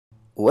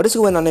What is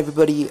going on,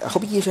 everybody? I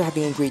hope you guys are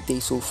having a great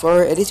day so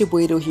far. It is your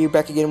boy itzAydoh here,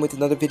 back again with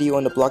another video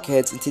on the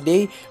Blockheads, and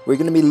today we're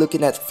going to be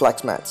looking at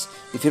Flax Mats.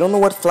 If you don't know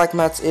what Flax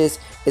Mats is,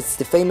 it's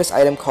the famous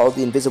item called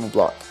the invisible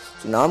block.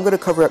 So now I'm going to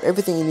cover up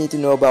everything you need to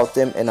know about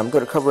them, and I'm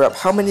going to cover up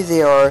how many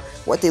they are,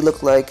 what they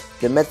look like,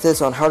 the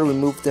methods on how to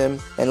remove them,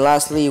 and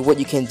lastly, what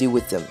you can do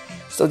with them.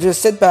 So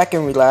just sit back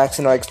and relax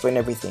and I'll explain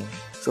everything.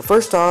 So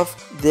first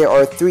off, there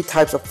are three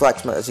types of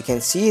flax mat. As you can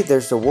see,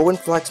 there's the woven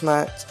flax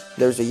mat,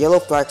 there's the yellow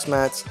flax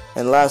mats,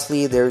 and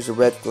lastly there's the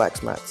red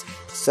flax mats.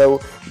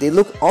 So they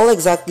look all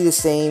exactly the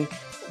same,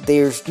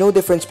 there's no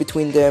difference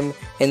between them,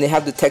 and they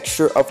have the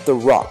texture of the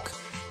rock.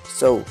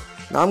 So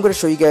now I'm going to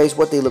show you guys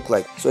what they look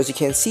like. So as you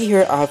can see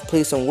here, I have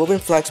placed some woven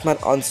flax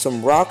mat on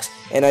some rocks,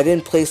 and I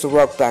didn't place the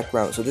rock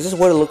background. So this is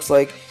what it looks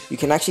like. You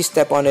can actually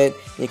step on it,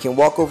 you can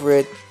walk over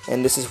it,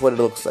 and this is what it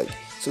looks like.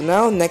 So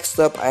now next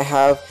up, I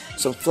have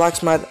some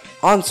flax mat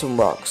on some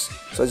rocks.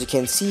 So as you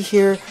can see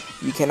here,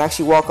 you can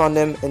actually walk on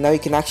them, and now you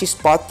can actually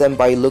spot them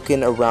by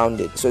looking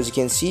around it. So as you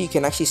can see, you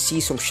can actually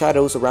see some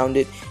shadows around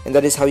it, and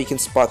that is how you can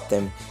spot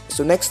them.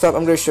 So next up,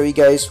 I'm going to show you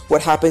guys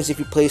what happens if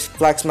you place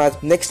flax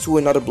mat next to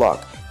another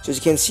block. So as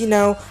you can see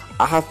now,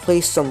 I have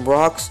placed some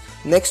rocks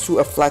next to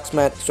a flax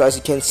mat. So as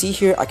you can see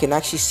here, I can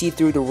actually see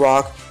through the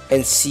rock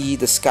and see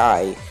the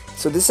sky.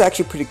 So this is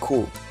actually pretty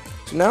cool.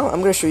 So now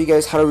I'm going to show you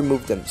guys how to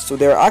remove them. So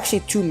there are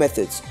actually two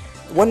methods.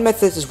 One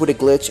method is with a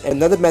glitch, and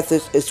another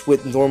method is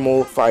with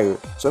normal fire.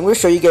 So I'm going to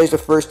show you guys the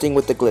first thing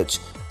with the glitch.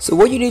 So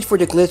what you need for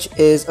the glitch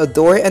is a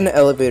door and an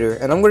elevator,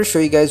 and I'm going to show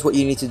you guys what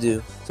you need to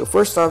do. So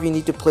first off, you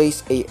need to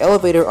place a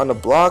elevator on a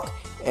block,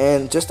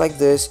 and just like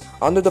this,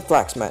 under the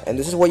flax mat. And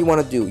this is what you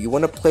want to do. You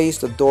want to place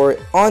the door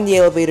on the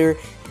elevator,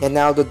 and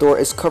now the door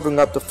is covering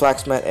up the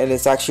flax mat, and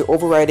it's actually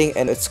overriding,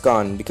 and it's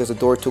gone because the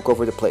door took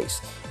over the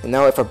place. And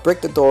now if I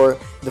break the door,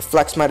 the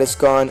flax mat is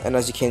gone, and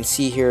as you can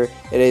see here,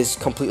 it is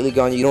completely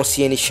gone. You don't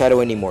see any shadow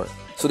anymore.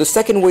 So the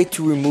second way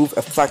to remove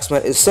a flax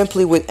mat is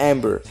simply with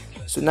amber.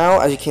 So now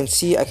as you can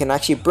see, I can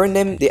actually burn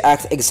them. They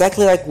act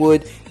exactly like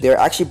wood. They're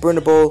actually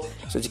burnable.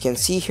 So as you can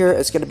see here,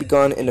 it's going to be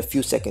gone in a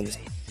few seconds.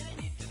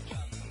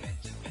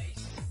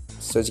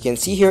 So as you can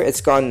see here,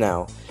 it's gone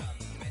now.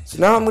 So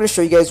now I'm going to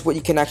show you guys what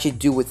you can actually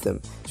do with them.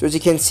 So as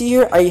you can see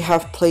here, I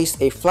have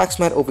placed a flax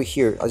mat over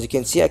here. As you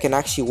can see, I can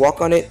actually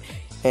walk on it.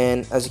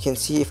 And as you can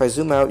see, if I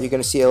zoom out, you're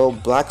going to see a little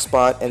black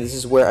spot, and this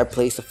is where I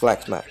place the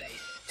flax mat.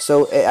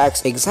 So it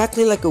acts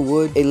exactly like a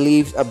wood. It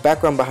leaves a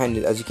background behind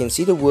it. As you can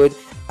see the wood,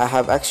 I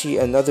have actually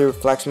another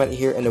flax mat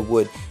here in the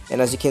wood.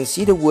 And as you can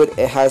see the wood,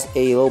 it has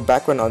a little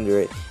background under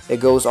it. It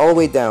goes all the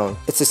way down.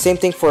 It's the same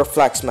thing for a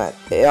flax mat.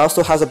 It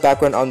also has a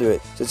background under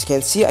it. So as you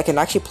can see, I can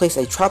actually place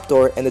a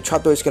trapdoor, and the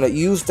trapdoor is going to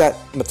use that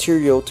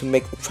material to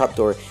make the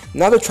trapdoor.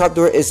 Now the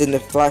trapdoor is in the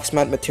flax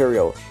mat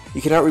material.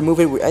 You cannot remove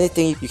it with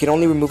anything. You can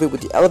only remove it with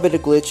the elevator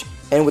glitch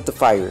and with the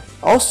fire.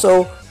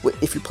 Also,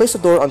 if you place a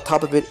door on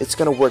top of it, it's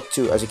going to work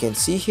too. As you can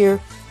see here,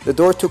 the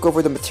door took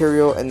over the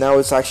material, and now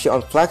it's actually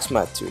on flax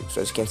mat too.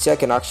 So as you can see, I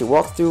can actually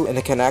walk through, and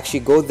I can actually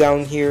go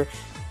down here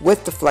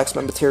with the flax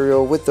mat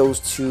material with those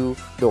two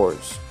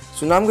doors.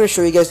 So now I'm going to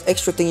show you guys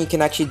extra thing you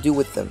can actually do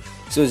with them.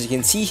 So as you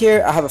can see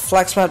here, I have a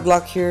flax mat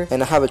block here,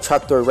 and I have a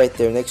trapdoor right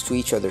there next to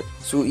each other.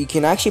 So you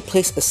can actually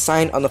place a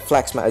sign on the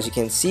flax mat. As you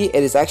can see,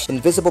 it is actually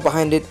invisible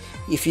behind it.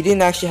 If you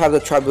didn't actually have the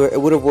trapdoor, it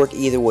would have worked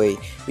either way,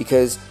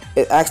 because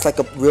it acts like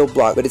a real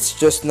block, but it's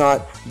just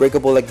not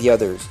breakable like the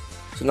others.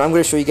 So now I'm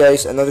going to show you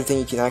guys another thing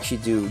you can actually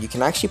do. You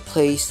can actually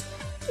place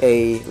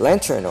a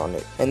lantern on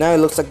it, and now it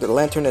looks like the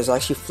lantern is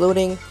actually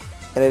floating,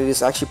 and it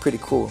is actually pretty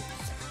cool.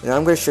 And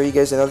I'm going to show you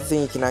guys another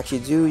thing you can actually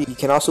do. You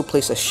can also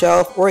place a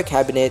shelf or a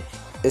cabinet.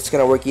 It's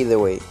going to work either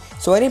way.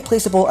 So any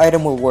placeable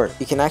item will work.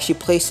 You can actually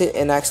place it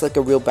and acts like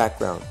a real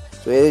background.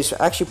 So it is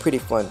actually pretty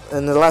fun.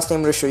 And the last thing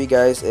I'm going to show you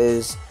guys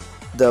is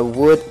the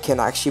wood can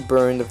actually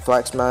burn the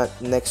flax mat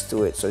next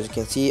to it. So as you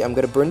can see, I'm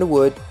going to burn the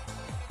wood.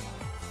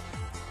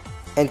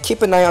 And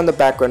keep an eye on the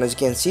background. As you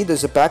can see,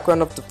 there's a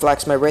background of the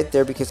flax mat right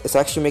there, because it's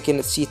actually making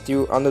it see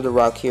through under the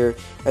rock here.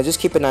 And just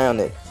keep an eye on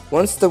it.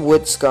 Once the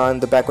wood's gone,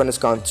 the background is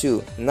gone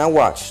too. Now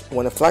watch.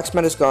 When the flax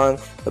mat is gone,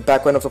 the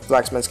background of the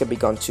flax mat is going to be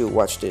gone too.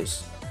 Watch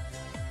this.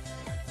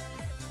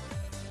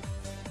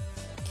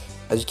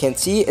 As you can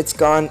see, it's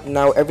gone.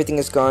 Now everything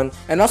is gone.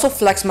 And also,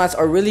 flax mats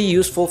are really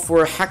useful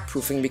for hack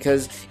proofing,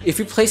 because if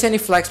you place any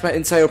flax mat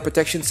inside a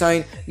protection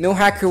sign, no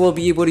hacker will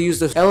be able to use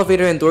the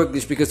elevator and door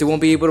glitch, because they won't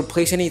be able to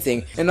place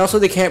anything. And also,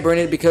 they can't burn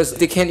it because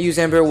they can't use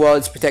amber while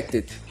it's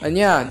protected. And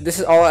yeah, this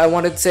is all I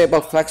wanted to say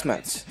about flax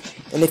mats.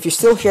 And if you're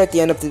still here at the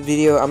end of the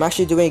video, I'm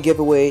actually doing a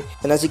giveaway.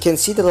 And as you can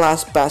see the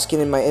last basket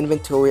in my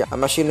inventory,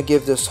 I'm actually going to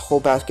give this whole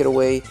basket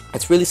away.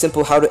 It's really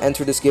simple how to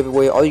enter this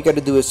giveaway. All you got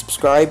to do is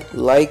subscribe,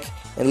 like,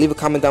 and leave a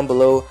comment down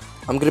below.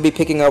 I'm going to be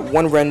picking up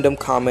one random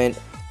comment,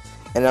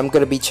 and I'm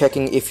going to be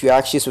checking if you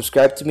actually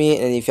subscribe to me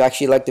and if you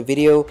actually like the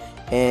video,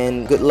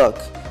 and good luck.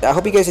 I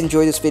hope you guys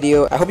enjoyed this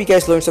video. I hope you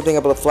guys learned something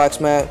about the flax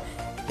mat,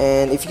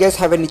 and if you guys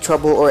have any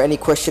trouble or any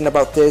question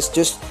about this,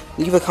 just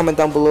leave a comment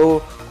down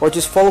below, or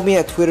just follow me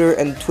at Twitter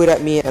and tweet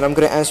at me, and I'm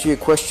going to answer your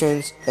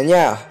questions. And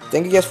yeah,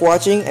 thank you guys for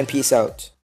watching, and peace out.